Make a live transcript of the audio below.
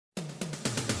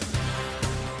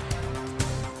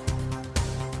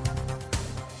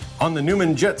On the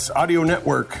Newman Jets audio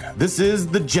network, this is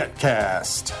the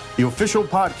JetCast, the official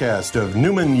podcast of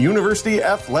Newman University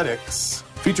Athletics,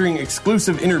 featuring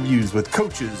exclusive interviews with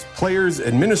coaches, players,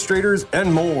 administrators,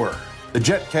 and more. The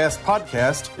JetCast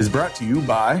podcast is brought to you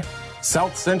by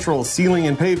South Central Ceiling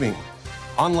and Paving,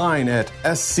 online at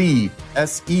scsealing.com,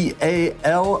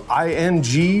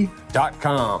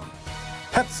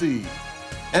 Pepsi,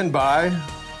 and by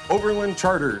Overland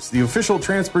Charters, the official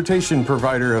transportation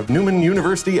provider of Newman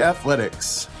University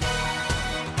Athletics.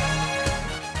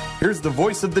 Here's the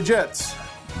voice of the Jets,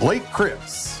 Blake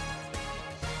Cripps.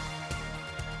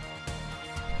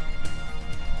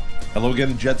 Hello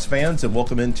again, Jets fans, and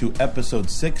welcome into episode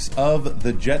 6 of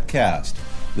the JetCast.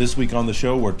 This week on the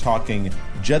show, we're talking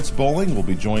Jets bowling. We'll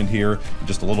be joined here in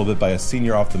just a little bit by a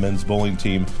senior off the men's bowling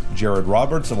team, Jared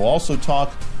Roberts, and we'll also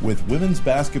talk with women's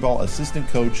basketball assistant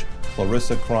coach,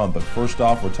 Clarissa Krum. But first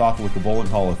off, we're talking with the Bowling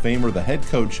Hall of Famer, the head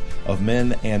coach of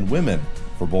men and women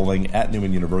for bowling at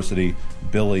Newman University,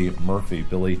 Billy Murphy.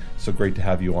 Billy, so great to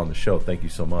have you on the show. Thank you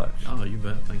so much. Oh, you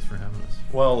bet. Thanks for having us.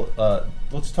 Well,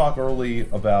 let's talk early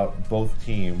about both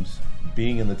teams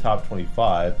being in the top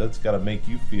 25. That's got to make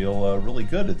you feel really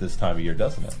good at this time of year,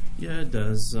 doesn't it? Yeah, it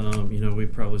does. We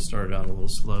probably started out a little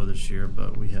slow this year,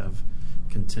 but we have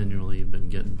continually been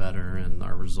getting better, and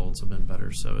our results have been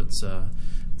better. So it's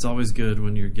always good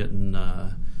when you're getting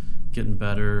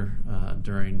better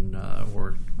during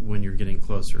or when you're getting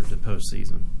closer to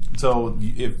postseason. So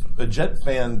if a Jet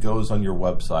fan goes on your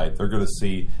website, they're going to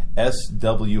see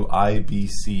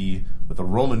SWIBC with a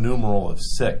Roman numeral of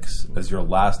 6 as your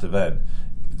last event.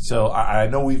 So I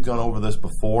know we've gone over this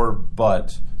before,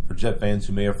 but for Jet fans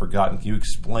who may have forgotten, can you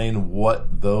explain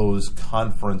what those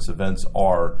conference events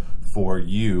are for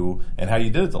you and how you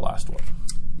did it the last one?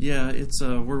 Yeah, it's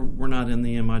we're not in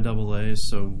the MIAA,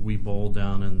 so we bowl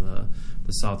down in the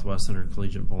Southwest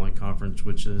Intercollegiate Bowling Conference,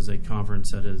 which is a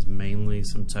conference that is mainly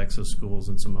some Texas schools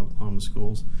and some Oklahoma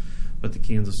schools, but the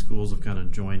Kansas schools have kind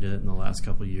of joined it in the last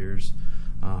couple of years,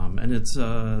 and it's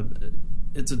a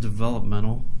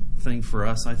developmental thing for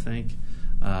us, I think,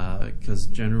 because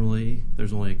generally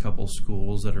there's only a couple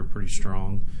schools that are pretty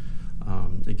strong.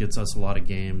 It gets us a lot of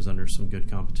games under some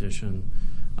good competition.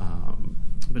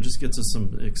 But just gets us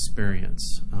some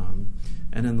experience.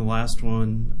 And in the last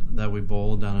one that we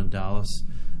bowled down in Dallas,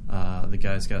 the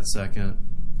guys got second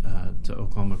to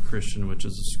Oklahoma Christian, which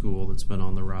is a school that's been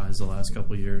on the rise the last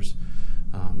couple of years.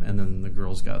 And then the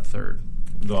girls got third.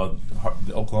 The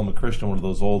Oklahoma Christian, one of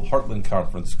those old Heartland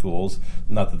Conference schools.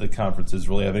 Not that the conferences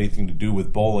really have anything to do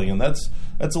with bowling, and that's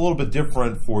a little bit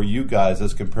different for you guys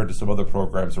as compared to some other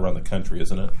programs around the country,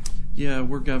 isn't it? Yeah,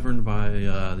 we're governed by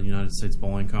the United States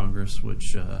Bowling Congress,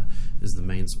 which is the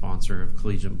main sponsor of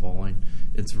collegiate bowling.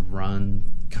 It's run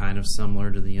kind of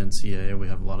similar to the NCAA. We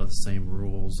have a lot of the same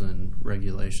rules and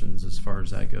regulations as far as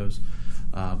that goes.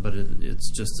 But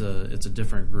it's a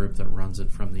different group that runs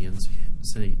it from the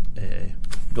NCAA.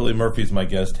 Billy Murphy is my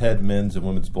guest, head men's and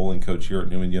women's bowling coach here at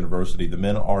Newman University. The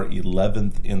men are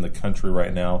 11th in the country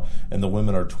right now, and the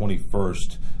women are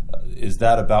 21st. Is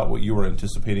that about what you were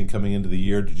anticipating coming into the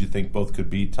year? Did you think both could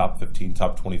be top 15,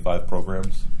 top 25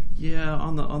 programs? Yeah,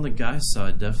 on the guys'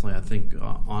 side, definitely. I think,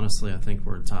 honestly,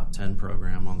 we're a top 10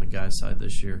 program on the guys' side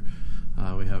this year.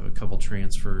 We have a couple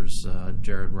transfers,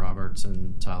 Jared Roberts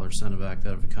and Tyler Senovac,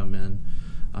 that have come in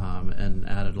and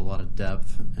added a lot of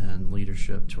depth and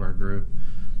leadership to our group.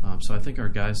 So I think our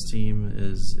guys' team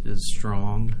is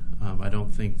strong. I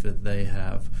don't think that they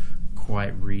have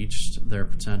quite reached their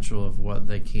potential of what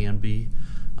they can be,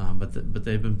 but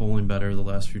they've been bowling better the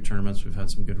last few tournaments. We've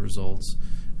had some good results,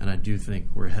 and I do think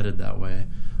we're headed that way.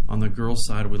 On the girls'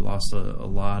 side, we lost a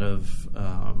lot of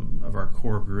our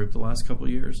core group the last couple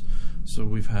of years, so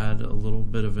we've had a little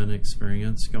bit of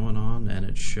inexperience going on, and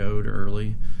it showed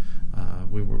early.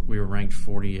 We were ranked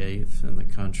 48th in the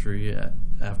country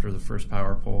after the first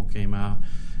power poll came out,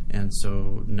 and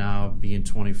so now being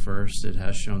 21st, it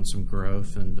has shown some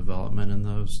growth and development in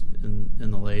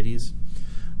the ladies,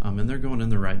 and they're going in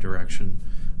the right direction.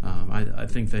 I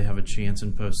think they have a chance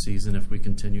in postseason if we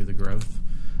continue the growth.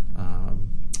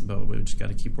 But we've just got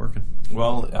to keep working.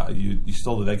 Well, you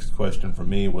stole the next question from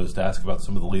me, was to ask about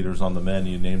some of the leaders on the men.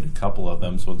 You named a couple of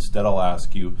them, so instead I'll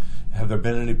ask you, have there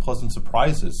been any pleasant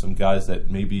surprises, some guys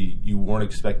that maybe you weren't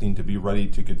expecting to be ready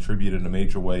to contribute in a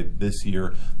major way this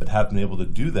year that have been able to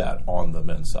do that on the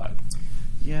men's side?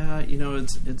 Yeah,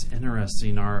 it's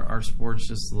interesting. Our sport's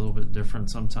just a little bit different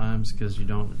sometimes because you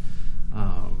don't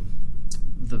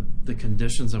the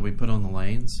conditions that we put on the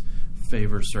lanes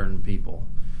favor certain people.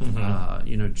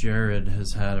 Jared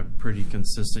has had a pretty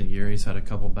consistent year. He's had a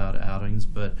couple bad outings,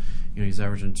 but he's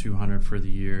averaging 200 for the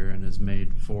year and has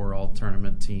made 4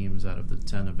 all-tournament teams out of the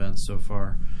 10 events so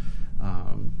far.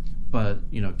 But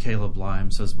Caleb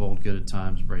Lymes has bowled good at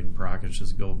times. Braden Prokich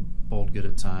has bowled good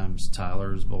at times.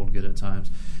 Tyler has bowled good at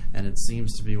times. And it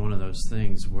seems to be one of those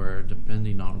things where,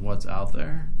 depending on what's out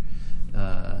there,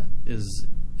 is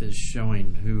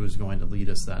showing who is going to lead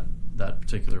us that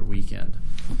particular weekend.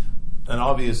 And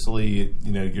obviously,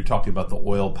 you're talking about the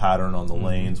oil pattern on the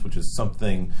lanes, which is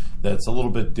something that's a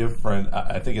little bit different.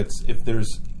 I think if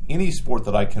there's any sport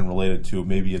that I can relate it to,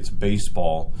 maybe it's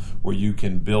baseball, where you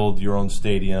can build your own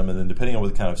stadium, and then depending on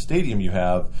what kind of stadium you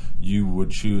have, you would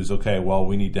choose, okay, well,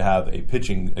 we need to have a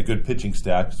good pitching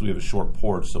staff because we have a short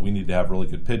porch, so we need to have really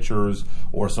good pitchers.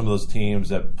 Or some of those teams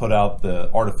that put out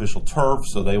the artificial turf,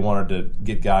 so they wanted to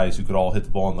get guys who could all hit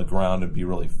the ball on the ground and be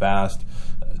really fast.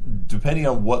 Depending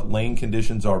on what lane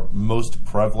conditions are most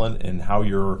prevalent and how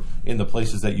you're in the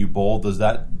places that you bowl, does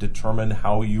that determine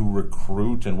how you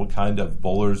recruit and what kind of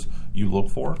bowlers you look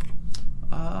for?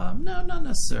 No, not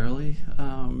necessarily,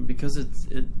 because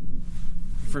it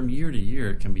from year to year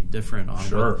it can be different.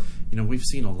 Sure. We've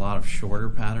seen a lot of shorter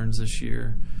patterns this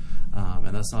year,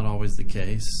 and that's not always the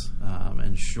case.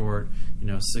 And short,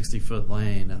 60-foot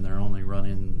lane, and they're only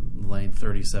running lane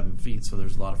 37 feet, so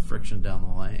there's a lot of friction down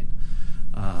the lane.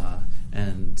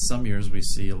 And some years we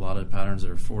see a lot of patterns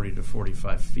that are 40 to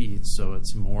 45 feet, so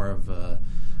it's more of a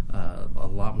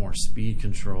lot more speed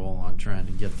control on trying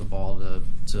to get the ball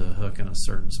to hook in a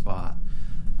certain spot.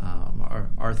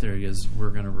 Our theory is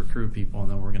we're going to recruit people, and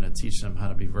then we're going to teach them how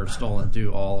to be versatile and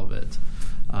do all of it.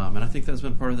 And I think that's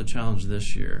been part of the challenge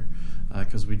this year,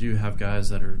 because we do have guys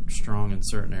that are strong in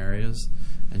certain areas,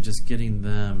 and just getting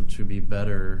them to be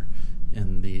better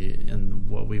in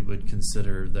what we would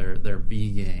consider their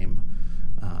B game.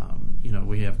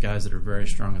 We have guys that are very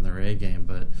strong in their A game,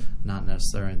 but not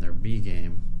necessarily in their B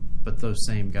game. But those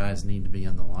same guys need to be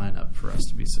in the lineup for us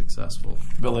to be successful.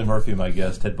 Billy Murphy, my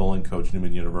guest, head bowling coach,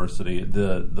 Newman University.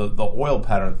 The oil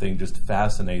pattern thing just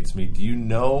fascinates me. Do you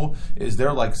know, is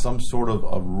there like some sort of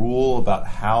a rule about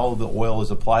how the oil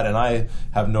is applied? And I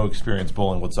have no experience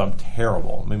bowling, so I'm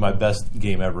terrible. I mean, my best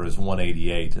game ever is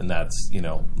 188, and that's,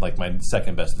 like my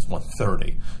second best is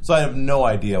 130. So I have no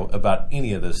idea about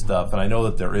any of this stuff, and I know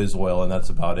that there is oil, and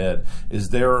that's about it. Are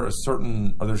there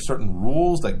certain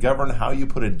rules that govern how you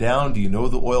put it down? Do you know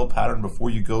the oil pattern before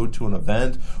you go to an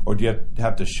event, or do you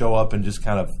have to show up and just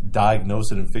kind of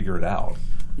diagnose it and figure it out?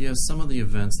 Yeah, some of the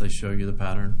events they show you the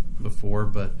pattern before,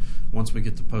 but once we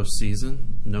get to postseason,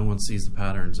 no one sees the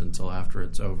patterns until after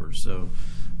it's over. So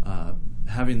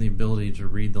having the ability to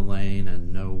read the lane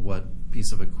and know what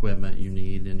piece of equipment you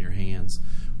need in your hands,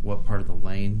 what part of the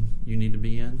lane you need to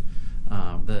be in,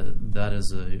 that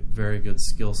is a very good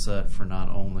skill set for not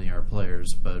only our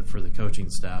players but for the coaching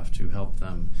staff to help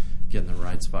them get in the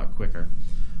right spot quicker.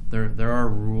 There are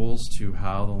rules to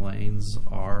how the lanes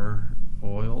are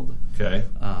oiled. Okay.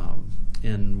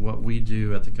 In what we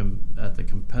do at the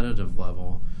competitive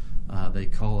level, they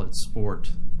call it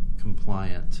sport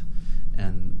compliant,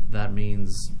 and that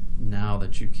means now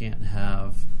that you can't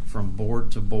have, from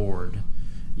board to board,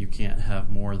 you can't have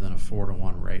more than a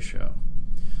 4-to-1 ratio.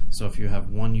 So if you have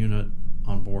one unit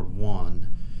on board 1,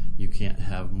 you can't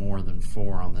have more than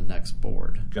 4 on the next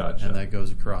board. Gotcha. And that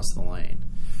goes across the lane.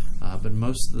 But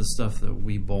most of the stuff that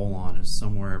we bowl on is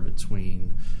somewhere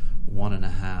between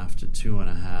 1.5 to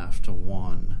 2.5 to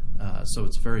 1. So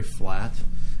it's very flat,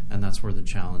 and that's where the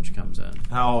challenge comes in.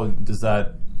 How does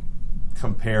that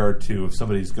compare to if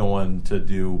somebody's going to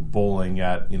do bowling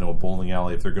at a bowling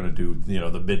alley, if they're going to do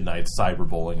the midnight cyber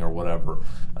bowling or whatever,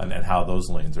 and how those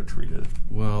lanes are treated?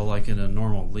 Well, like in a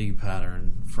normal league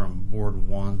pattern, from board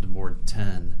 1 to board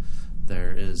 10,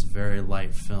 there is very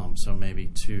light film, so maybe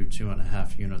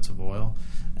 2.5 units of oil,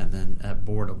 and then at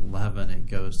board 11 it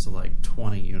goes to like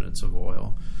 20 units of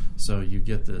oil. So you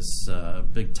get this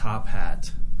big top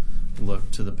hat look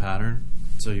to the pattern.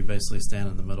 So you basically stand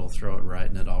in the middle, throw it right,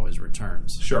 and it always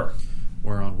returns. Sure.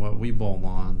 Where on what we bowl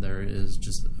on, there is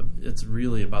it's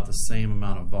really about the same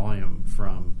amount of volume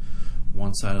from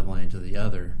one side of the lane to the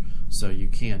other. So you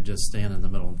can't just stand in the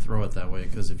middle and throw it that way,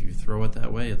 because if you throw it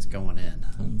that way, it's going in.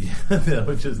 Yeah,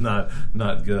 which is not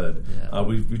good. Yeah.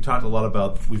 We've talked a lot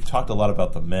about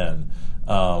the men.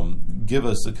 Give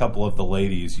us a couple of the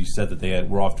ladies. You said that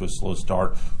were off to a slow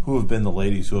start. Who have been the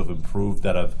ladies who have improved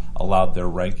that have allowed their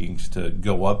rankings to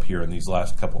go up here in these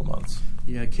last couple of months?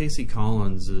 Yeah, Casey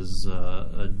Collins is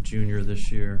a junior this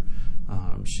year.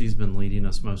 She's been leading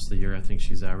us most of the year. I think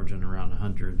she's averaging around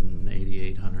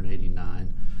 188,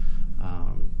 189.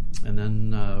 And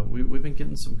then we've been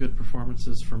getting some good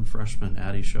performances from freshmen.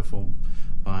 Addie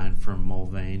Schiffelbein from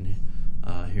Mulvane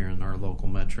here in our local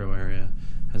metro area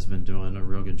has been doing a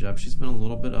real good job. She's been a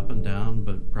little bit up and down,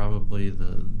 but probably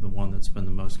the one that's been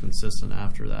the most consistent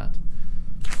after that.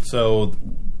 So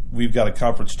we've got a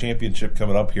conference championship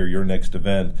coming up here, your next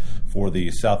event for the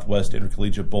Southwest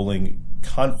Intercollegiate Bowling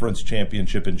Conference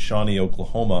Championship in Shawnee,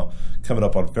 Oklahoma, coming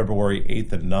up on February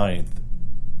 8th and 9th.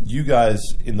 You guys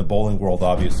in the bowling world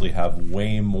obviously have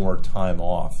way more time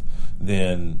off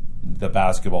than the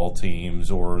basketball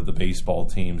teams or the baseball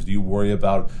teams. Do you worry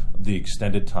about the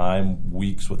extended time,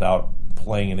 weeks without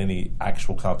playing in any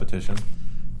actual competition?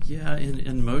 Yeah,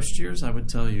 in most years I would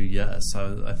tell you yes.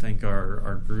 I think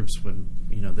our groups would,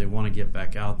 they want to get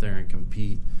back out there and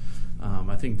compete.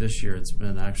 I think this year it's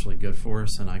been actually good for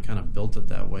us, and I kind of built it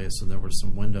that way so there were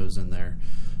some windows in there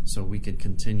so we could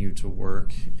continue to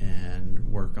work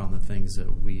on the things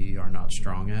that we are not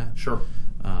strong at. Sure.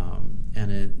 And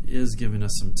it is giving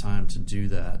us some time to do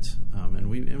that. And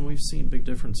we've seen big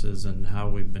differences in how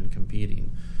we've been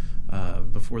competing.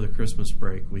 Before the Christmas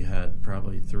break, we had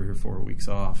probably 3 or 4 weeks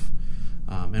off.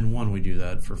 And we do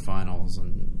that for finals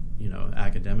and,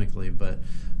 academically, but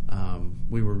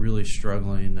we were really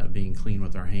struggling at being clean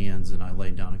with our hands, and I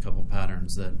laid down a couple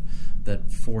patterns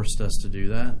that forced us to do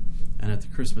that. And at the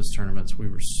Christmas tournaments, we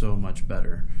were so much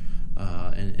better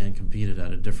and competed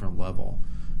at a different level.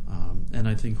 And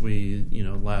I think we,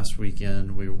 last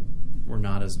weekend we were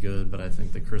not as good, but I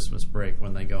think the Christmas break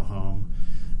when they go home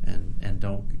and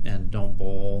don't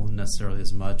bowl necessarily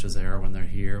as much as they are when they're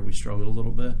here, we struggled a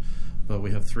little bit. But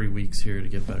we have 3 weeks here to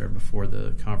get better before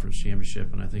the conference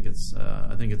championship, and I think it's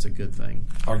a good thing.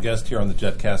 Our guest here on the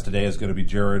JetCast today is going to be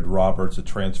Jared Roberts, a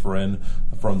transfer in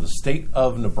from the state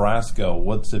of Nebraska.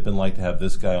 What's it been like to have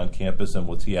this guy on campus, and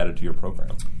what's he added to your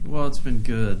program? Well, it's been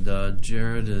good.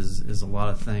 Jared is a lot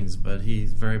of things, but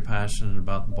he's very passionate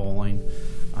about bowling,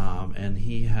 and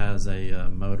he has a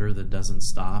motor that doesn't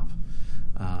stop.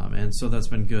 And so that's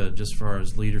been good just for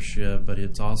his leadership, but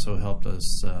it's also helped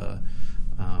us.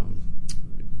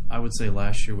 I would say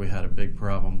last year we had a big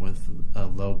problem with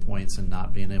low points and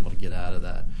not being able to get out of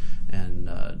that. And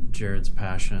Jared's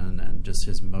passion and just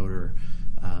his motor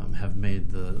have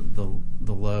made the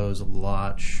lows a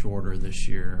lot shorter this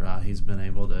year. He's been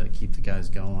able to keep the guys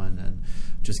going and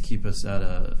just keep us at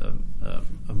a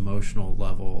emotional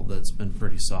level that's been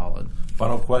pretty solid.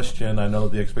 Final question. I know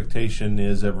the expectation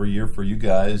is every year for you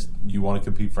guys, you want to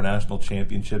compete for national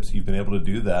championships. You've been able to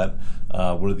do that.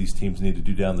 What do these teams need to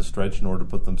do down the stretch in order to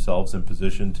put themselves in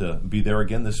position to be there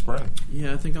again this spring?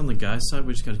 Yeah, I think on the guys' side,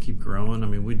 we just got to keep growing. I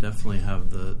mean, we definitely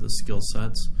have the skill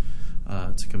sets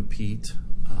to compete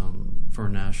for a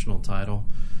national title.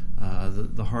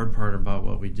 The hard part about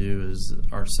what we do is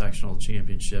our sectional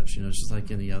championships. It's just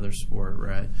like any other sport,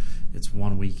 right? It's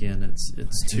one weekend.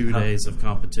 It's 2 days of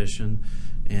competition,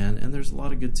 and there's a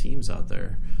lot of good teams out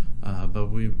there. But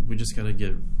we just got to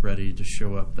get ready to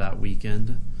show up that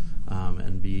weekend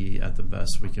and be at the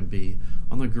best we can be.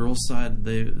 On the girls' side,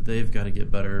 they've got to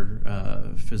get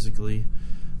better physically.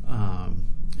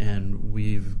 And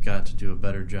we've got to do a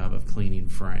better job of cleaning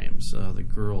frames. The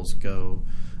girls go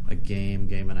a game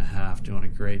and a half doing a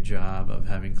great job of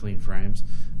having clean frames,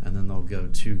 and then they'll go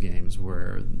 2 games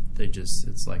where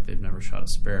it's like they've never shot a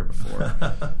spare before.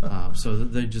 So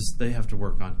they have to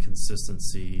work on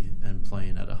consistency and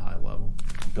playing at a high level.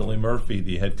 Billy Murphy,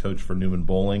 the head coach for Newman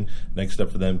Bowling. Next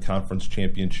up for them, conference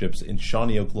championships in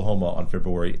Shawnee, Oklahoma on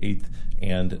February 8th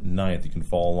and 9th. You can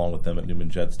follow along with them at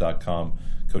newmanjets.com.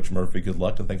 Coach Murphy, good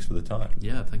luck, and thanks for the time.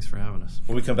 Yeah, thanks for having us.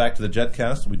 When we come back to the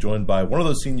JetCast, we'll be joined by one of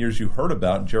those seniors you heard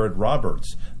about, Jared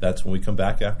Roberts. That's when we come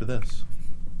back after this.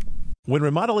 When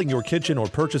remodeling your kitchen or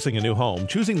purchasing a new home,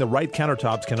 choosing the right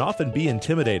countertops can often be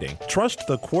intimidating. Trust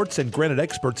the quartz and granite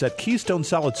experts at Keystone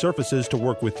Solid Surfaces to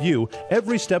work with you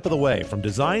every step of the way, from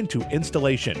design to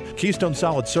installation. Keystone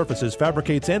Solid Surfaces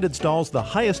fabricates and installs the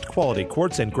highest quality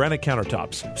quartz and granite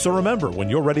countertops. So remember, when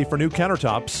you're ready for new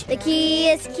countertops, the key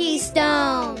is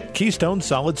Keystone. Keystone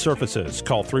Solid Surfaces.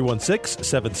 Call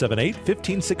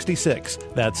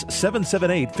 316-778-1566. That's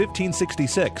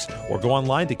 778-1566. Or go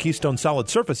online to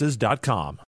KeystoneSolidSurfaces.com.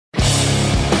 Back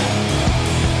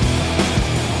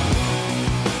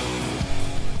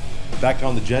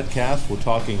on the JetCast, we're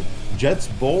talking Jets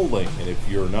bowling, and if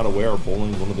you're not aware,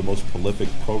 bowling is one of the most prolific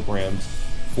programs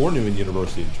for Newman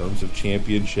University in terms of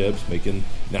championships, making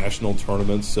national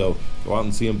tournaments. So go out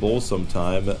and see him bowl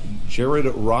sometime. Jared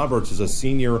Roberts is a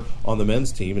senior on the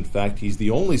men's team. In fact, he's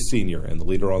the only senior and the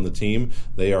leader on the team.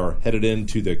 They are headed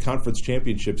into the conference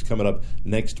championships coming up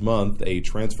next month, a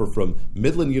transfer from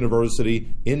Midland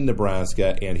University in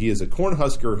Nebraska, and he is a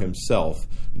Cornhusker himself,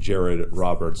 Jared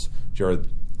Roberts.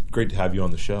 Jared, great to have you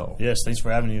on the show. Yes, thanks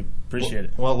for having me. Appreciate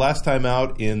it. Well, last time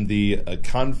out in the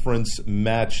conference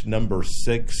match number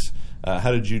 6,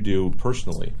 how did you do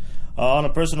personally? On a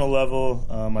personal level,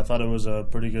 I thought it was a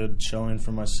pretty good showing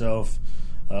for myself.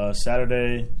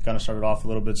 Saturday kind of started off a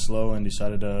little bit slow and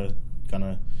decided to kind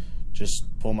of just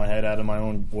pull my head out of my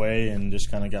own way and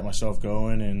just kind of got myself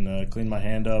going and cleaned my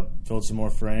hand up, filled some more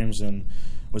frames, and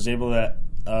was able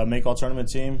to make all-tournament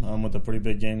team with a pretty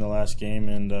big game the last game,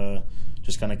 and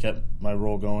just kind of kept my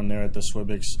role going there at the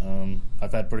Swibics.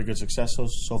 I've had pretty good success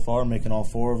so far, making all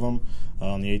 4 of them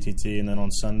on the ATT, and then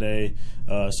on Sunday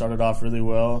started off really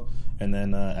well, and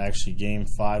then actually game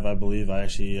 5, I believe, I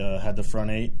actually had the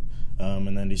front 8,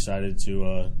 and then decided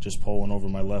to just pull one over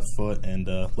my left foot and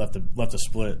left a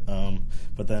split.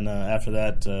 But then after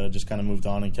that, just kind of moved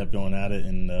on and kept going at it,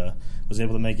 and was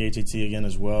able to make ATT again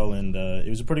as well. And it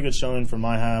was a pretty good showing for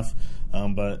my half.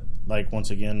 But like once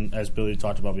again, as Billy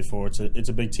talked about before, it's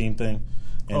a big team thing,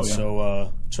 and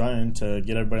so trying to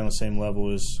get everybody on the same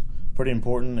level is pretty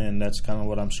important, and that's kind of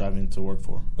what I'm striving to work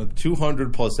for. A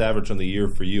 200-plus average on the year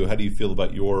for you. How do you feel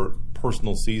about your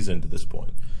personal season to this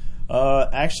point?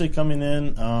 Actually coming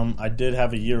in, I did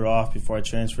have a year off before I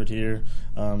transferred here,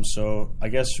 so I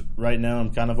guess right now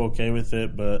I'm kind of okay with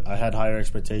it, but I had higher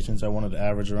expectations. I wanted to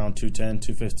average around 210,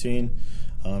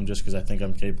 215, just because I think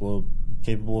I'm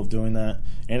capable of doing that,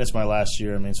 and it's my last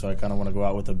year. I mean, so I kind of want to go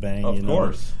out with a bang, of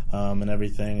course, and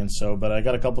everything. And so, but I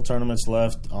got a couple tournaments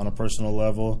left on a personal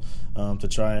level to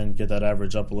try and get that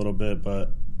average up a little bit,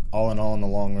 but all in all, in the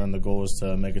long run, the goal is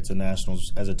to make it to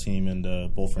nationals as a team and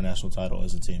bowl for a national title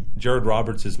as a team. Jared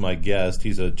Roberts is my guest.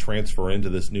 He's a transfer into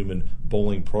this Newman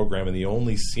bowling program and the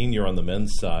only senior on the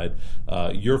men's side.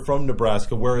 You're from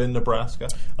Nebraska. Where in Nebraska?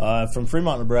 From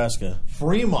Fremont, Nebraska.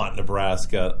 Fremont,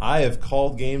 Nebraska. I have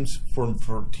called games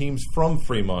for teams from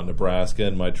Fremont, Nebraska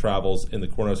in my travels in the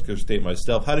Cornhusker State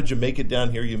myself. How did you make it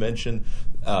down here? You mentioned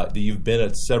that you've been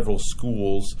at several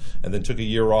schools and then took a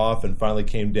year off and finally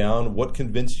came down. What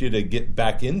convinced you to get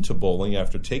back into bowling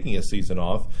after taking a season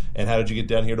off, and how did you get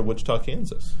down here to Wichita,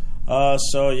 Kansas?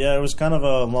 It was kind of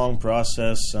a long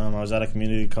process. I was at a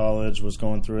community college, was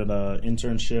going through an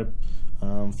internship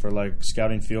for like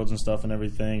scouting fields and stuff and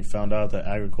everything. Found out that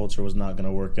agriculture was not going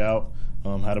to work out.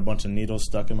 Had a bunch of needles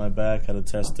stuck in my back, had a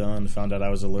test done, found out I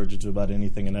was allergic to about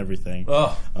anything and everything.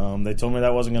 They told me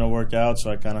that wasn't going to work out, so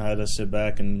I kind of had to sit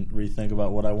back and rethink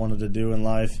about what I wanted to do in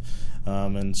life.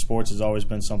 And sports has always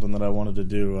been something that I wanted to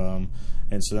do.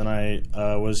 And so then I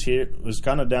was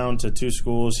kind of down to 2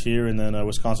 schools here, and then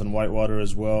Wisconsin Whitewater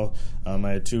as well. I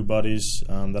had 2 buddies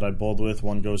that I bowled with.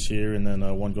 One goes here, and then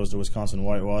one goes to Wisconsin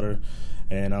Whitewater.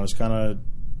 And I was kind of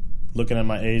looking at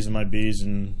my A's and my B's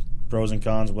and pros and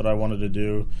cons, what I wanted to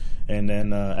do. And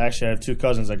then actually I have 2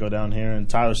 cousins that go down here, and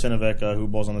Tyler Sinovic, who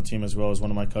bowls on the team as well, is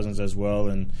one of my cousins as well.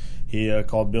 And he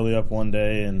called Billy up one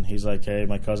day, and he's like, hey,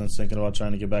 my cousin's thinking about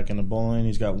trying to get back into bowling.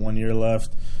 He's got 1 year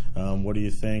left. What do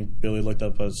you think? Billy looked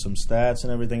up some stats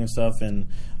and everything and stuff, and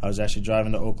I was actually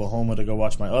driving to Oklahoma to go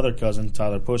watch my other cousin,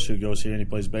 Tyler Push, who goes here and he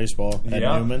plays baseball at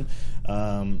Newman.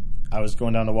 I was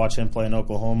going down to watch him play in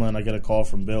Oklahoma, and I get a call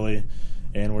from Billy.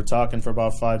 And we're talking for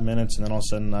about 5 minutes, and then all of a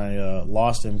sudden I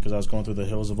lost him because I was going through the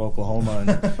hills of Oklahoma.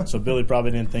 And so Billy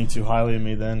probably didn't think too highly of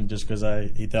me then, just because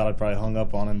he thought I probably hung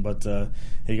up on him. But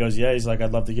he goes, he's like,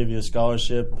 I'd love to give you a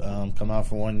scholarship, come out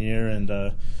for 1 year.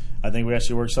 And I think we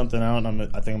actually worked something out. And I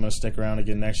think I'm going to stick around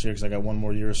again next year because I got 1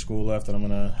 more year of school left, and I'm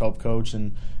going to help coach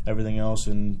and everything else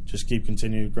and just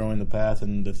continue growing the path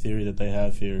and the theory that they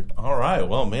have here. All right.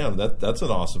 Well, man, that's an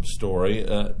awesome story.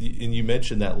 And you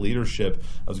mentioned that leadership.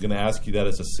 I was going to ask you that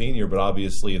as a senior, but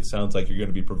obviously it sounds like you're going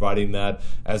to be providing that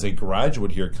as a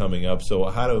graduate here coming up. So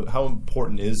how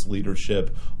important is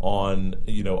leadership on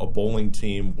a bowling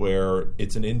team where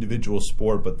it's an individual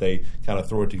sport, but they kind of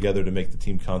throw it together to make the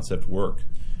team concept work?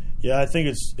 Yeah, I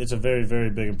think it's a very, very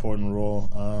big important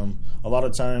role. A lot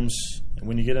of times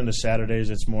when you get into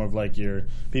Saturdays, it's more of like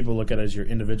people look at it as your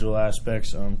individual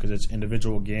aspects because it's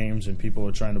individual games and people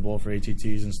are trying to bowl for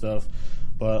ATTs and stuff.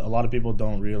 but a lot of people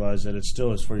don't realize that it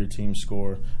still is for your team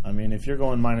score. I mean, if you're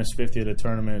going minus 50 at a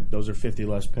tournament, those are 50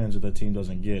 less pins that the team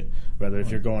doesn't get. Rather,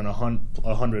 if you're going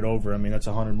 100 over, I mean, that's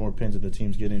 100 more pins that the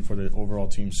team's getting for the overall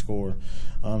team score.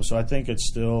 So I think it's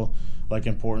still like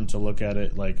important to look at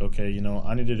it like, okay, you know,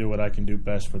 I need to do what I can do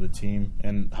best for the team,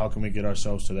 and how can we get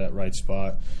ourselves to that right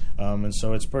spot. And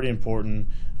so it's pretty important,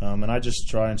 and I just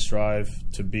try and strive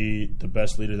to be the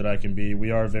best leader that I can be. We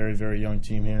are a very, very young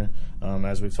team here.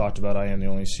 As we've talked about, I am the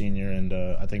only senior, and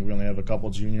I think we only have a couple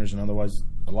juniors, and otherwise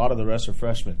a lot of the rest are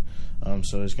freshmen.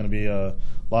 So there's going to be a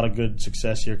lot of good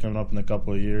success here coming up in a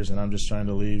couple of years, and I'm just trying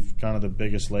to leave kind of the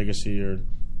biggest legacy or,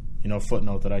 you know,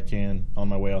 footnote that I can on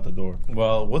my way out the door.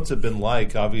 Well, what's it been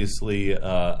like? Obviously,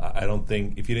 I don't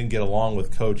think if you didn't get along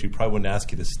with Coach, he probably wouldn't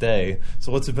ask you to stay.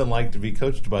 So what's it been like to be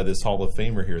coached by this Hall of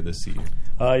Famer here this year?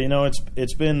 You know,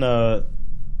 it's been kind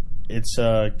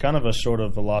of a short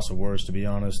of a loss of words, to be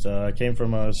honest. I came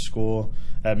from a school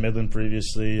at Midland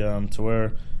previously to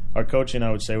where our coaching,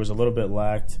 I would say, was a little bit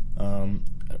lacked.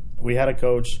 We had a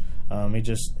coach.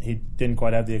 He didn't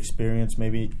quite have the experience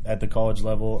maybe at the college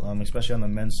level, especially on the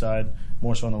men's side.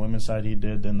 More so on the women's side he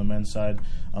did than the men's side.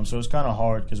 So it was kind of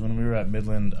hard because when we were at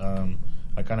Midland,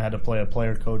 I kind of had to play a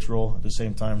player-coach role at the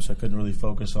same time, so I couldn't really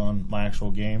focus on my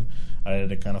actual game. I had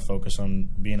to kind of focus on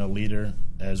being a leader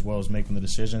as well as making the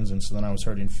decisions, and so then I was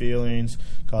hurting feelings,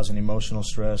 causing emotional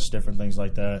stress, different things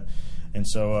like that. And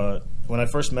so when I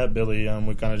first met Billy,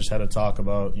 we kind of just had a talk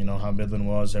about, you know, how Midland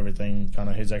was, everything, kind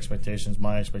of his expectations,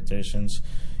 my expectations,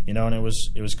 you know, and it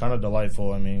was kind of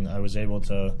delightful. I mean, I was able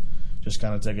to just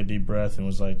kind of take a deep breath and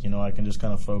was like, you know, I can just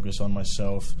kind of focus on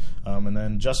myself. And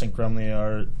then Justin Krumley,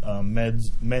 our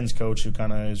men's coach, who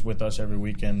kind of is with us every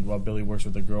weekend while Billy works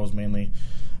with the girls mainly,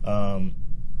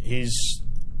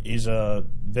 he's a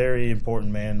very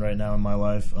important man right now in my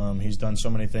life. He's done so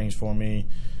many things for me,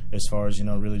 as far as, you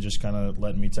know, really just kind of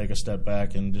letting me take a step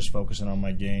back and just focusing on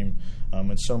my game.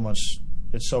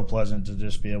 It's so pleasant to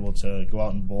just be able to go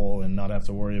out and bowl and not have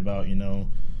to worry about, you know,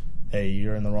 hey,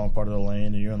 you're in the wrong part of the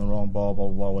lane or you're in the wrong ball, blah,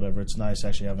 blah, blah, whatever. It's nice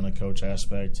actually having a coach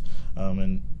aspect.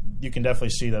 And you can definitely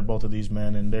see that both of these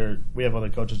men, and we have other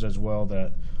coaches as well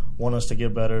that want us to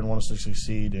get better and want us to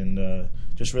succeed, and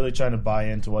just really trying to buy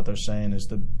into what they're saying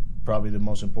is probably the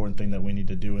most important thing that we need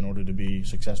to do in order to be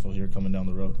successful here coming down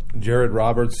the road. Jared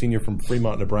Roberts, senior from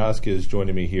Fremont, Nebraska, is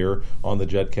joining me here on the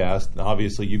JetCast.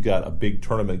 Obviously, you've got a big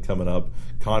tournament coming up,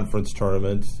 conference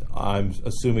tournament. I'm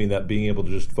assuming that being able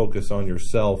to just focus on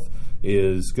yourself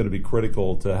is going to be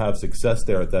critical to have success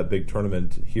there at that big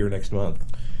tournament here next month.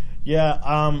 Yeah,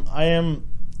 I am.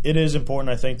 It is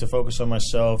important, I think, to focus on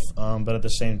myself, but at the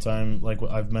same time, like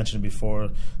I've mentioned before,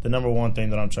 the number one thing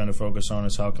that I'm trying to focus on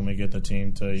is how can we get the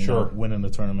team to win in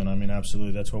the tournament. I mean,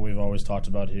 absolutely, that's what we've always talked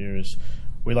about here is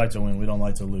we like to win. We don't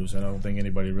like to lose. I don't think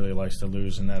anybody really likes to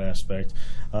lose in that aspect.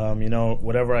 You know,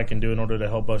 whatever I can do in order to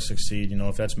help us succeed, you know,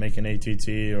 if that's making ATT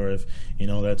or if, you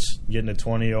know, that's getting a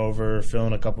 20 over,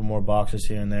 filling a couple more boxes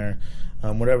here and there,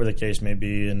 whatever the case may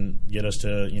be, and get us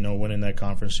to, you know, winning that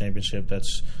conference championship.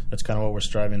 That's kind of what we're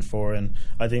striving for. And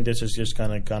I think this is just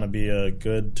kind of be a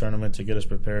good tournament to get us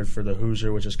prepared for the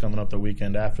Hoosier, which is coming up the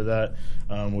weekend after that,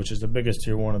 which is the biggest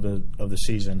Tier 1 of the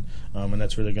season. And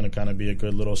that's really going to kind of be a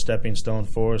good little stepping stone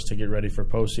for us to get ready for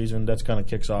postseason. That's kind of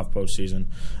kicks off postseason.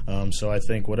 So I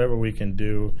think whatever we can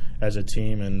do as a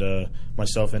team and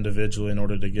myself individually in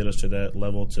order to get us to that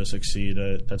level to succeed,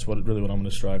 that's really what I'm going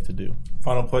to strive to do.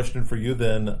 Final question for you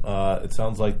then. It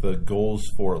sounds like the goals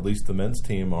for at least the men's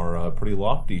team are pretty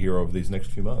lofty here over these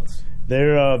next few months.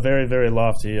 They're very, very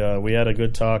lofty. We had a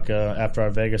good talk after our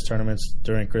Vegas tournaments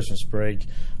during Christmas break.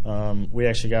 We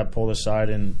actually got pulled aside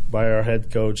by our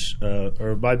head coach,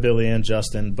 or by Billy and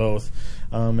Justin both,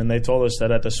 and they told us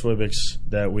that at the Swibics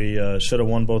that we should have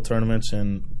won both tournaments,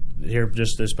 and here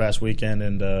just this past weekend,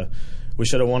 and we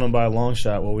should have won them by a long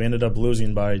shot. Well, we ended up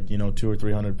losing by 200 or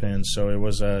 300 pins, so it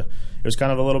was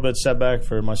kind of a little bit setback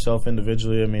for myself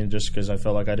individually. I mean, just because I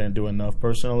felt like I didn't do enough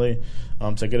personally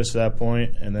to get us to that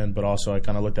point, but also I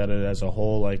kind of looked at it as a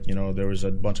whole, like, there was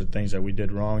a bunch of things that we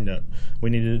did wrong that we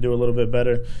needed to do a little bit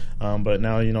better. But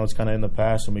now, it's kind of in the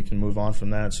past and we can move on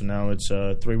from that. So now it's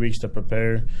 3 weeks to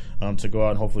prepare to go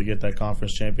out and hopefully get that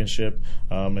conference championship,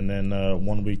 and then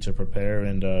 1 week to prepare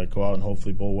and go out and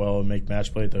hopefully bowl well and make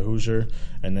match play at the Hoosier,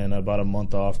 and then about a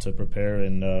month off to prepare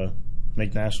and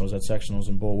make nationals at sectionals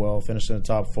and bowl well, finish in the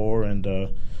top 4,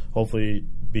 and hopefully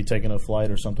be taking a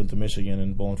flight or something to Michigan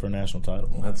and bowling for a national title.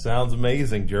 That sounds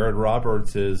amazing. Jared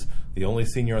Roberts is the only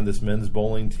senior on this men's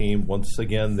bowling team. Once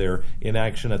again, they're in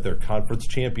action at their conference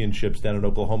championships down in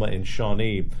Oklahoma in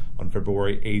Shawnee on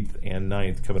February 8th and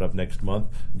 9th, coming up next month.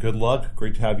 Good luck.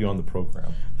 Great to have you on the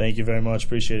program. Thank you very much.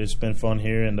 Appreciate it. It's been fun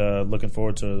here, and looking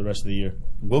forward to the rest of the year.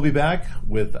 We'll be back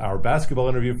with our basketball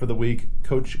interview for the week.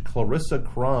 Coach Clarissa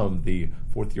Krum, the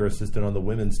fourth-year assistant on the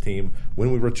women's team,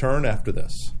 when we return after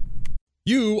this.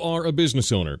 You are a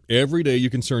business owner. Every day you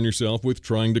concern yourself with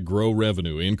trying to grow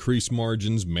revenue, increase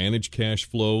margins, manage cash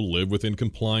flow, live within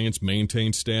compliance,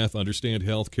 maintain staff, understand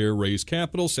healthcare, raise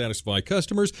capital, satisfy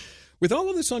customers. With all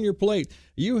of this on your plate,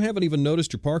 you haven't even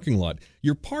noticed your parking lot.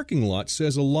 Your parking lot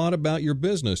says a lot about your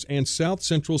business, and South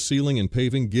Central Sealing and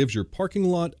Paving gives your parking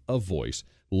lot a voice.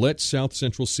 Let South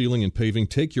Central Sealing and Paving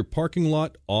take your parking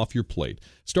lot off your plate.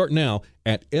 Start now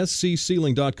at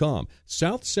scsealing.com.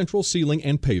 South Central Sealing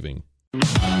and Paving.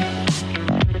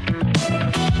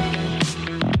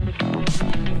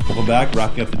 Welcome back.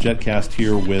 Wrapping up the JetCast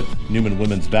here with Newman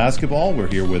Women's Basketball. We're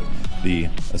here with the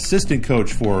assistant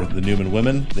coach for the Newman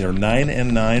Women. They are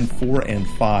 9-9,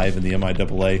 4-5 in the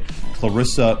MIAA.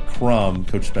 Clarissa Krum.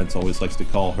 Coach Spence always likes to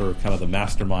call her kind of the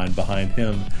mastermind behind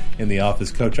him in the office.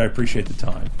 Coach, I appreciate the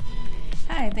time.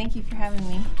 Hi, thank you for having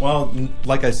me. Well,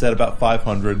 like I said, about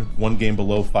 500, one game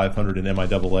below 500 in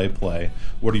MIAA play.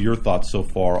 What are your thoughts so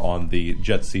far on the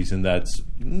Jet season that's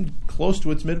close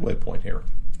to its midway point here?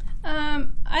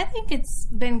 I think it's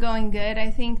been going good. I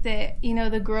think that,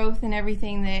 the growth and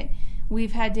everything that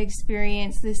we've had to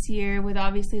experience this year with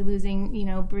obviously losing,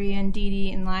 Bria and Dee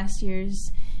Dee in last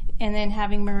year's, and then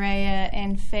having Maria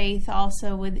and Faith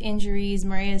also with injuries,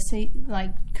 Maria's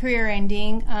career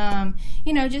ending,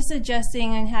 just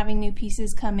adjusting and having new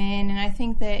pieces come in. And I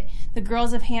think that the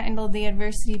girls have handled the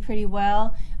adversity pretty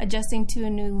well, adjusting to a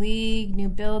new league, new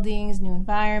buildings, new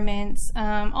environments.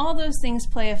 All those things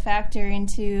play a factor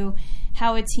into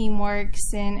how a team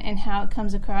works and how it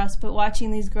comes across. But watching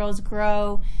these girls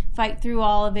grow, fight through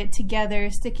all of it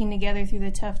together, sticking together through the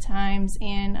tough times,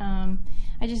 and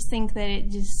I just think that it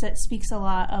just speaks a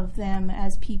lot of them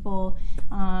as people,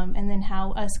 and then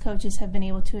how us coaches have been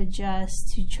able to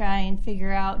adjust to try and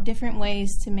figure out different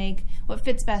ways to make what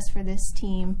fits best for this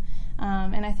team.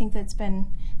 And I think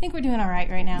we're doing all right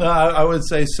now. I would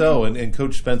say so. And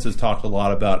Coach Spence has talked a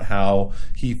lot about how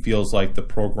he feels like the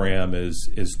program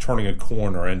is turning a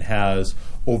corner and has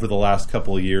over the last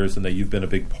couple of years, and that you've been a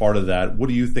big part of that. What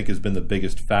do you think has been the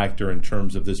biggest factor in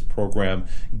terms of this program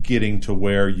getting to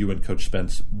where you and Coach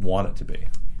Spence want it to be?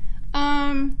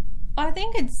 I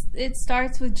think it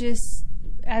starts with just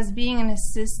as being an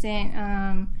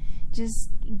assistant,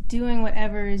 just doing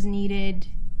whatever is needed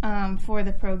for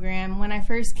the program. When I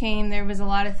first came, there was a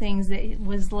lot of things that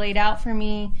was laid out for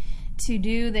me to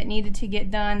do that needed to get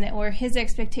done, that were his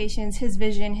expectations, his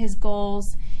vision, his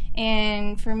goals.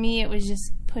 And for me, it was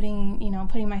just putting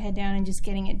my head down and just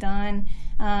getting it done.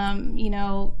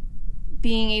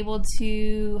 Being able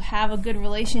to have a good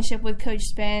relationship with Coach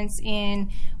Spence, in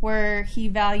where he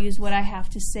values what I have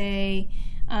to say,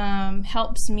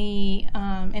 helps me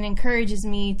and encourages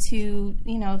me to,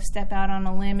 step out on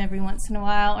a limb every once in a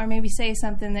while, or maybe say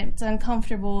something that's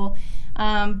uncomfortable.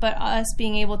 But us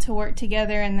being able to work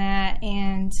together in that,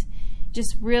 and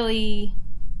just really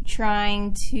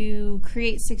trying to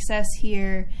create success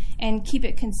here and keep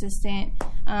it consistent.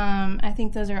 I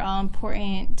think those are all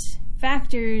important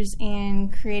factors in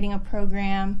creating a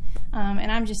program,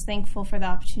 and I'm just thankful for the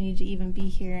opportunity to even be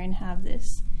here and have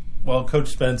this. Well, Coach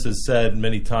Spence has said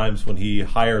many times when he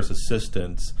hires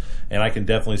assistants, and I can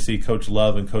definitely see Coach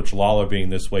Love and Coach Lawler being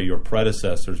this way, your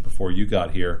predecessors before you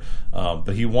got here,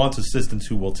 but he wants assistants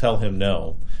who will tell him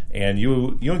no. And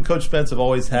you and Coach Spence have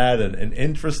always had an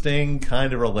interesting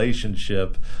kind of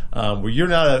relationship where you're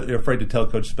not afraid to tell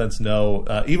Coach Spence no,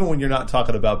 even when you're not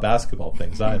talking about basketball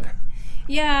things either.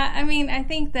 Yeah, I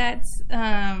think that's,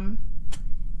 I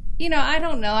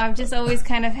don't know. I've just always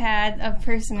kind of had a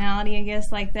personality, I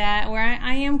guess, like that, where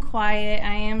I am quiet.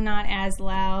 I am not as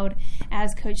loud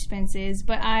as Coach Spence is,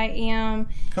 but I am...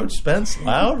 Coach Spence?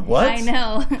 Loud? What? I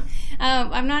know.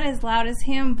 I'm not as loud as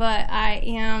him, but I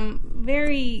am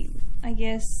very, I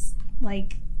guess,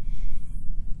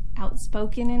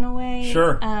 outspoken in a way.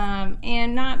 Sure.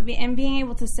 And being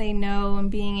able to say no,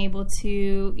 and being able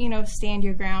to, stand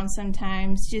your ground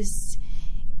sometimes.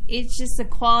 It's just a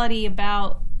quality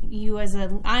about you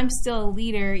I'm still a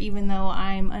leader, even though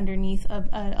I'm underneath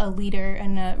a leader,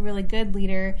 and a really good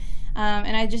leader.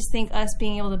 And I just think us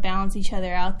being able to balance each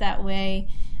other out that way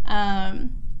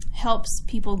helps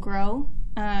people grow.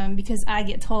 because I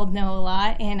get told no a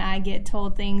lot, and I get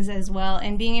told things as well.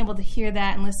 And being able to hear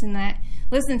that and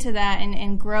listen to that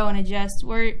and grow and adjust.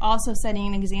 We're also setting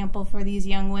an example for these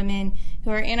young women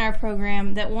who are in our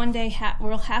program that one day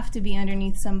will have to be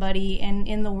underneath somebody and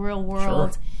in the real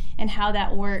world. Sure. And how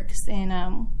that works.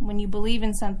 And when you believe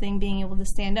in something, being able to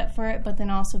stand up for it, but then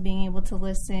also being able to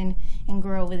listen and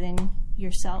grow within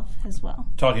yourself as well.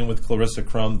 Talking with Clarissa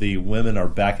Krum, the women are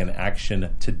back in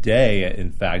action today.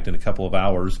 In fact, in a couple of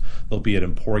hours, they'll be at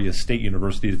Emporia State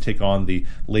University to take on the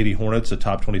Lady Hornets, a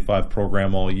top 25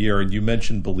 program all year. And you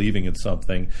mentioned believing in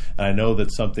something. And I know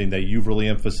that's something that you've really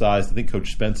emphasized. I think Coach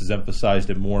Spence has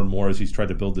emphasized it more and more as he's tried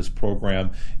to build this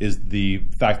program, is the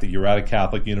fact that you're at a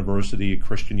Catholic university, a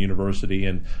Christian university,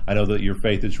 and I know that your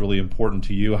faith is really important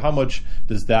to you. How much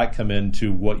does that come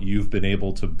into what you've been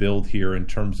able to build here in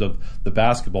terms of the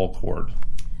basketball court?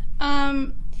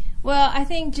 Well, I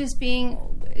think just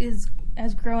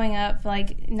as growing up,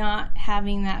 like not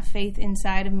having that faith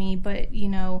inside of me, but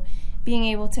being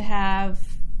able to have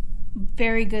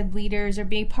very good leaders or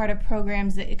be part of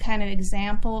programs that kind of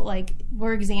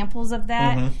we're examples of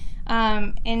that.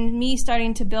 Mm-hmm. And me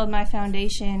starting to build my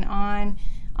foundation on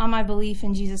my belief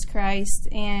in Jesus Christ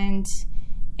and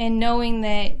knowing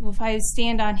that if I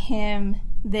stand on Him,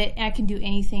 that I can do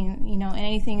anything, and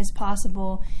anything is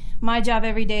possible. My job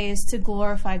every day is to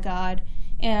glorify God.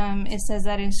 It says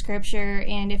that in Scripture,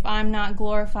 and if I'm not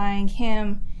glorifying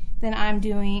Him, then I'm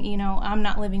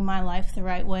not living my life the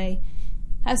right way.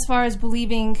 As far as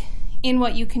believing in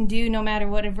what you can do, no matter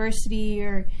what adversity,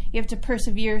 or you have to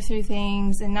persevere through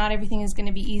things, and not everything is going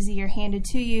to be easy or handed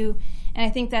to you. And I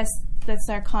think that's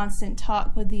our constant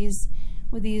talk with these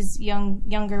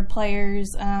younger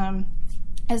players.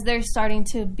 As they're starting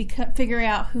to figure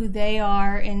out who they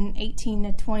are in 18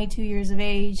 to 22 years of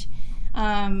age,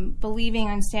 believing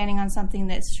and standing on something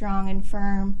that's strong and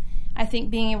firm. I think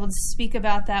being able to speak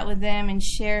about that with them and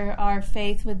share our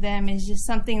faith with them is just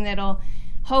something that'll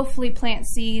hopefully plant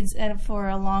seeds for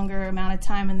a longer amount of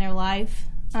time in their life.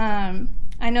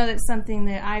 I know that's something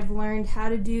that I've learned how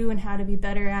to do and how to be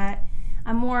better at.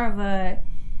 I'm more of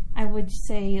I would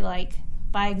say,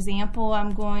 by example,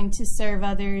 I'm going to serve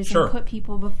others. Sure. And put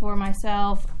people before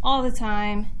myself all the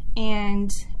time.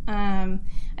 And I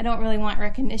don't really want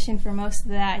recognition for most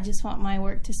of that. I just want my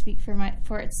work to speak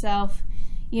for itself.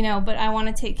 But I want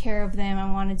to take care of them.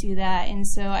 I want to do that. And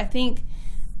so I think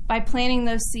by planting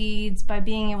those seeds, by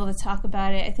being able to talk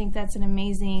about it, I think that's an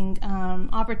amazing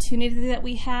opportunity that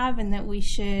we have and that we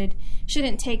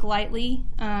shouldn't take lightly.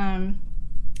 And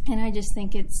I just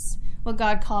think it's what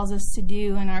God calls us to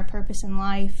do and our purpose in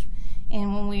life.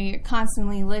 And when we're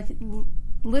constantly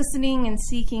listening and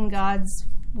seeking God's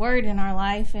word in our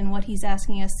life and what He's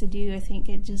asking us to do, I think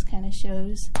it just kind of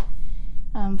shows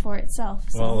for itself.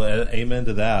 So. Well, amen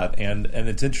to that. And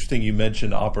it's interesting you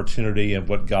mentioned opportunity and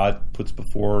what God puts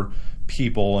before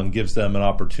people and gives them an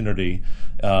opportunity.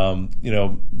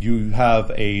 You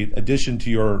have a addition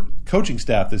to your coaching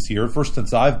staff this year, first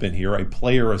since I've been here, a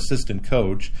player assistant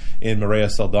coach in Maria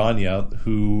Saldana,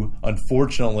 who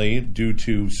unfortunately, due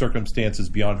to circumstances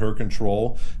beyond her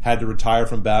control, had to retire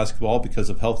from basketball because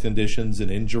of health conditions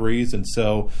and injuries. And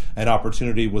so an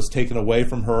opportunity was taken away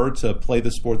from her to play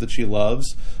the sport that she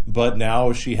loves. But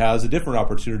now she has a different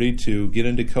opportunity to get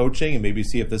into coaching and maybe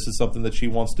see if this is something that she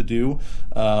wants to do.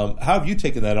 How have you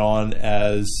taken that on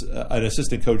as an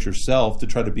assistant coach yourself to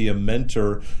try to be a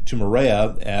mentor to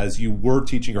Maria as you were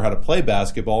teaching her how to play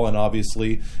basketball, and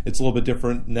obviously it's a little bit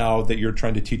different now that you're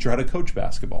trying to teach her how to coach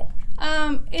basketball?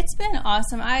 It's been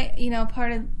awesome.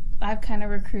 I've kind of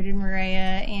recruited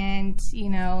Maria, and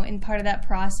part of that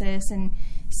process and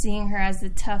seeing her as the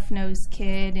tough-nosed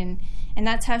kid, and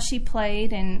that's how she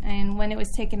played, and when it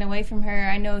was taken away from her,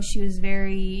 I know she was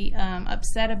very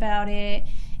upset about it.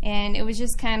 And it was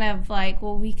just kind of like,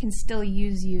 well, we can still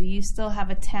use you. You still have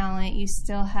a talent. You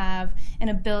still have an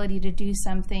ability to do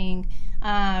something.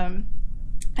 I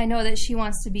know that she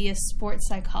wants to be a sports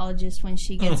psychologist when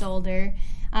she gets older.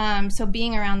 So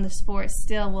being around the sports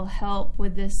still will help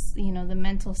with this, the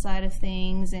mental side of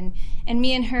things. And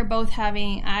me and her both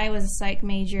I was a psych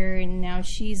major and now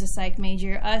she's a psych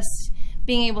major. Us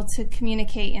being able to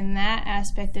communicate in that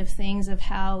aspect of things, of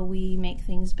how we make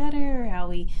things better, how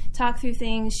we talk through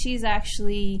things. She's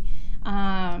actually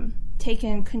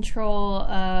taken control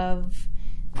of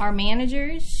our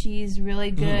managers. She's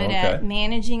really good at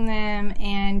managing them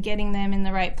and getting them in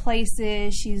the right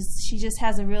places. She just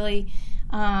has a really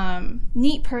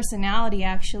neat personality,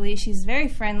 actually. She's very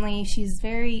friendly. She's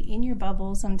very in your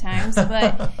bubble sometimes,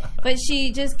 but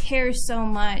she just cares so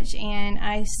much. And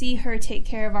I see her take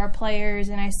care of our players,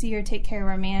 and I see her take care of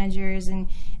our managers, and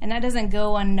that doesn't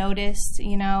go unnoticed,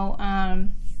 you know.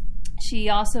 She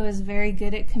also is very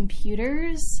good at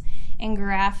computers and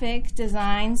graphic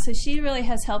design, so she really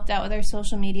has helped out with our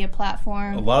social media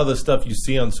platform. A lot of the stuff you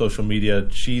see on social media,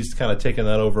 she's kind of taken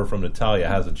that over from Natalia,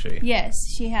 hasn't she? Yes,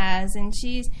 she has, and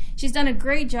she's done a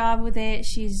great job with it.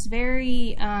 She's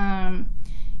very,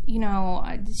 you know,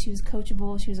 she was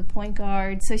coachable. She was a point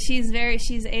guard, so she's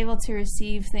able to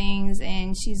receive things,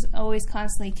 and she's always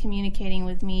constantly communicating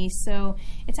with me. So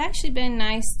it's actually been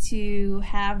nice to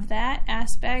have that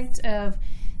aspect of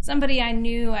somebody I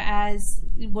knew as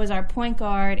was our point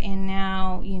guard, and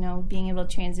now, you know, being able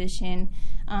to transition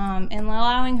and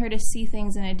allowing her to see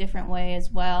things in a different way as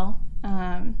well.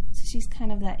 So she's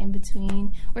kind of that in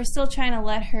between. We're still trying to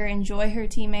let her enjoy her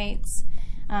teammates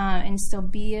and still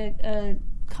be a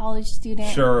college student.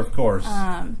 Sure, of course.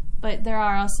 But there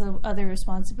are also other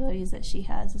responsibilities that she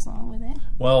has along with it.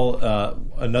 Well,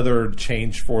 another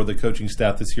change for the coaching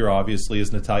staff this year, obviously,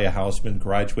 is Natalia Hausman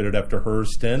graduated after her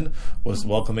stint, was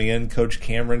welcoming in Coach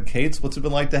Cameron Cates. What's it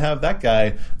been like to have that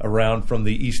guy around from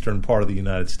the eastern part of the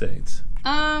United States?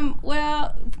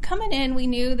 Well, coming in, we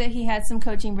knew that he had some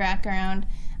coaching background.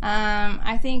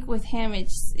 I think with him,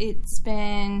 it's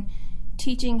been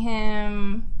teaching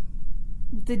him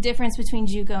the difference between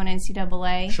JUCO and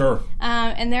NCAA. Sure.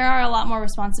 And there are a lot more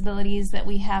responsibilities that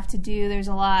we have to do. There's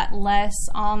a lot less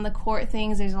on the court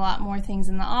things. There's a lot more things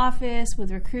in the office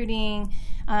with recruiting.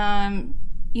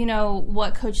 You know,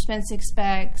 what Coach Spence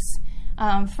expects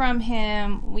from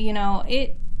him. You know,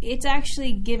 it's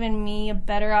actually given me a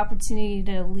better opportunity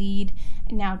to lead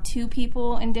now 2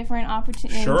 people in different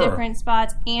opportunities, Sure. in different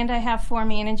spots, and I have 4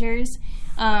 managers.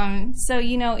 So,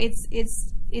 you know,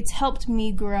 it's helped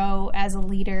me grow as a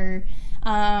leader.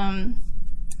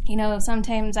 You know,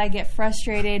 sometimes I get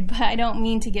frustrated, but I don't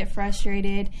mean to get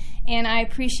frustrated. And I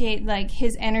appreciate, like,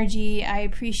 his energy. I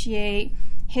appreciate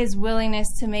his willingness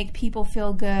to make people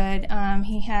feel good.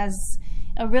 He has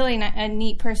a really a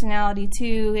neat personality,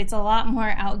 too. It's a lot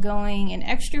more outgoing and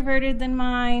extroverted than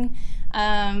mine.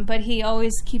 But he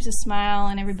always keeps a smile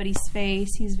on everybody's face.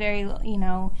 He's very, you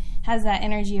know, has that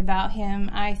energy about him.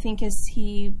 I think as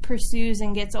he pursues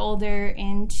and gets older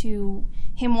into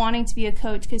him wanting to be a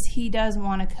coach, because he does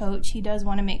want to coach, he does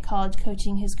want to make college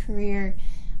coaching his career,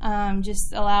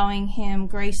 just allowing him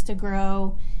grace to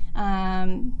grow,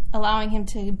 allowing him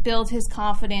to build his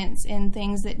confidence in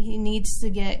things that he needs to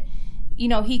get, you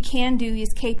know, he can do,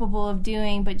 he's capable of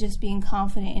doing, but just being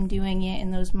confident in doing it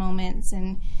in those moments.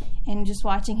 And just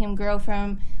watching him grow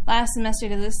from last semester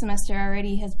to this semester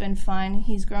already has been fun.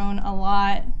 He's grown a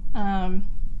lot.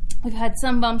 We've had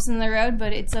some bumps in the road,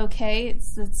 but it's okay.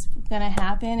 It's going to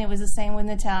happen. It was the same with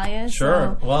Natalia.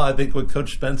 Sure. So. Well, I think what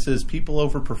Coach Spence is people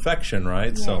over perfection,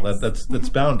 right? Yes. So that's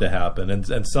bound to happen.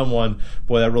 And someone,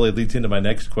 boy, that really leads into my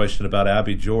next question about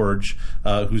Abby George,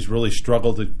 who's really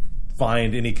struggled to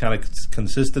find any kind of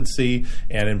consistency,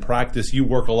 and in practice you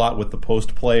work a lot with the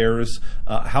post players.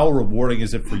 How rewarding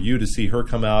is it for you to see her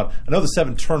come out? I know the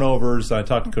 7 turnovers, I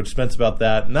talked to Coach Spence about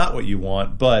that, not what you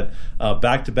want, but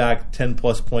back-to-back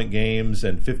 10-plus point games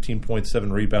and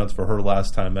 15.7 rebounds for her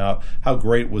last time out. How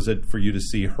great was it for you to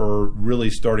see her really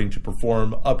starting to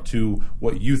perform up to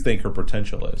what you think her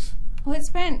potential is? Well, it's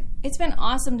been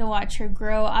awesome to watch her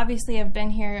grow. Obviously, I've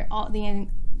been here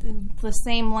the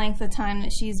same length of time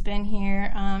that she's been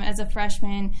here as a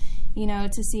freshman, you know,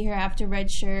 to see her after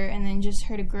redshirt and then just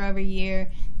her to grow every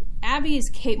year. Abby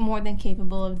is more than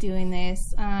capable of doing this.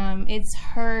 It's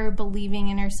her believing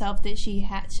in herself that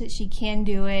she can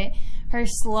do it, her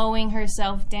slowing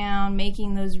herself down,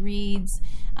 making those reads.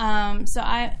 So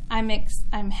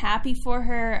I'm happy for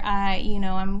her.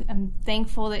 I'm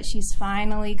thankful that she's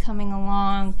finally coming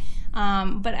along.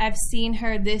 But I've seen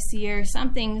her this year.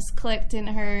 Something's clicked in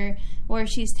her where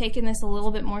she's taken this a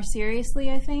little bit more seriously,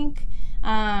 I think.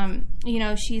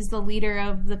 She's the leader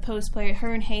of the post player.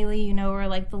 Her and Haley, are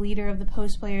like the leader of the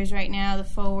post players right now, the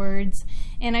forwards.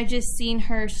 And I've just seen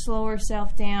her slow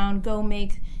herself down,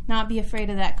 not be afraid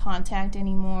of that contact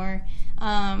anymore.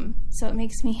 So it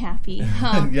makes me happy.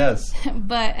 Yes.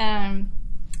 But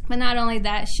not only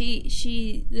that,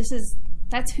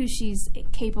 that's who she's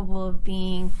capable of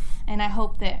being. And I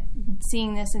hope that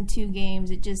seeing this in 2 games,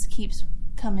 it just keeps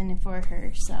coming for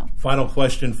her. So, final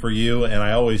question for you, and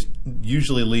I always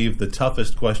usually leave the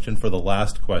toughest question for the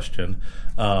last question.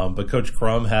 But Coach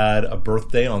Krum had a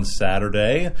birthday on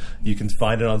Saturday. You can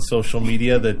find it on social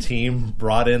media. The team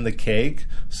brought in the cake.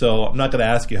 So I'm not going to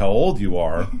ask you how old you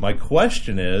are. My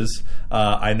question is,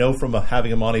 I know from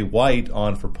having Amani White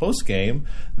on for postgame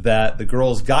that the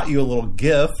girls got you a little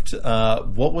gift.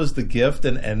 What was the gift,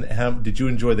 and how, did you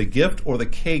enjoy the gift or the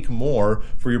cake more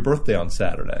for your birthday on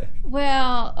Saturday?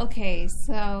 Well, okay,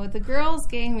 so the girls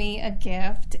gave me a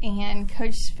gift, and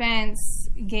Coach Spence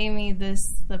gave me the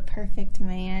Perfect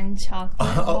Man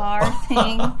chocolate bar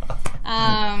thing.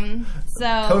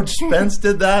 So Coach Spence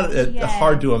did that? Yes,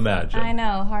 hard to imagine. I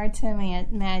know, hard to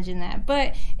imagine that.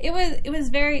 But it was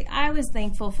very, I was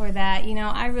thankful for that. You know,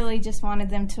 I really just wanted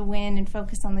them to win and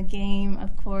focus on the game,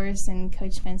 of course, and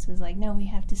Coach Spence was like, no, we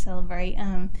have to celebrate.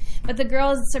 But the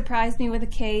girls surprised me with a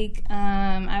cake.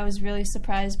 I was really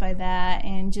surprised by that,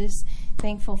 and just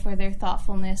thankful for their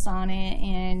thoughtfulness on it,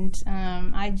 and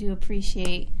I do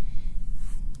appreciate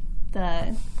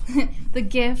the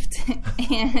gift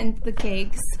and the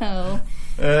cake. So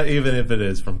even if it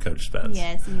is from Coach Spence.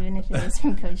 Yes, even if it is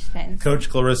from Coach Spence. Coach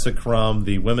Clarissa Krum,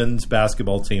 the women's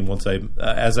basketball team,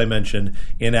 as I mentioned,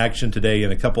 in action today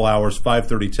in a couple hours,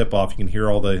 5:30 tip-off. You can hear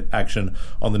all the action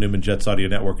on the Newman Jets Audio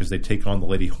Network as they take on the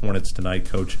Lady Hornets tonight.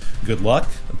 Coach, good luck,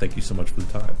 and thank you so much for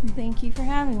the time. Thank you for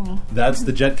having me. That's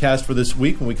the JetCast for this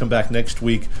week. When we come back next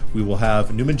week, we will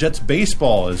have Newman Jets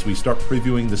baseball as we start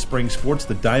previewing the spring sports.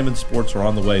 The Diamond Sports are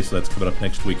on the way, so that's coming up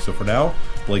next week. So for now,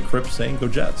 Blake Cripps saying, go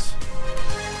Jets.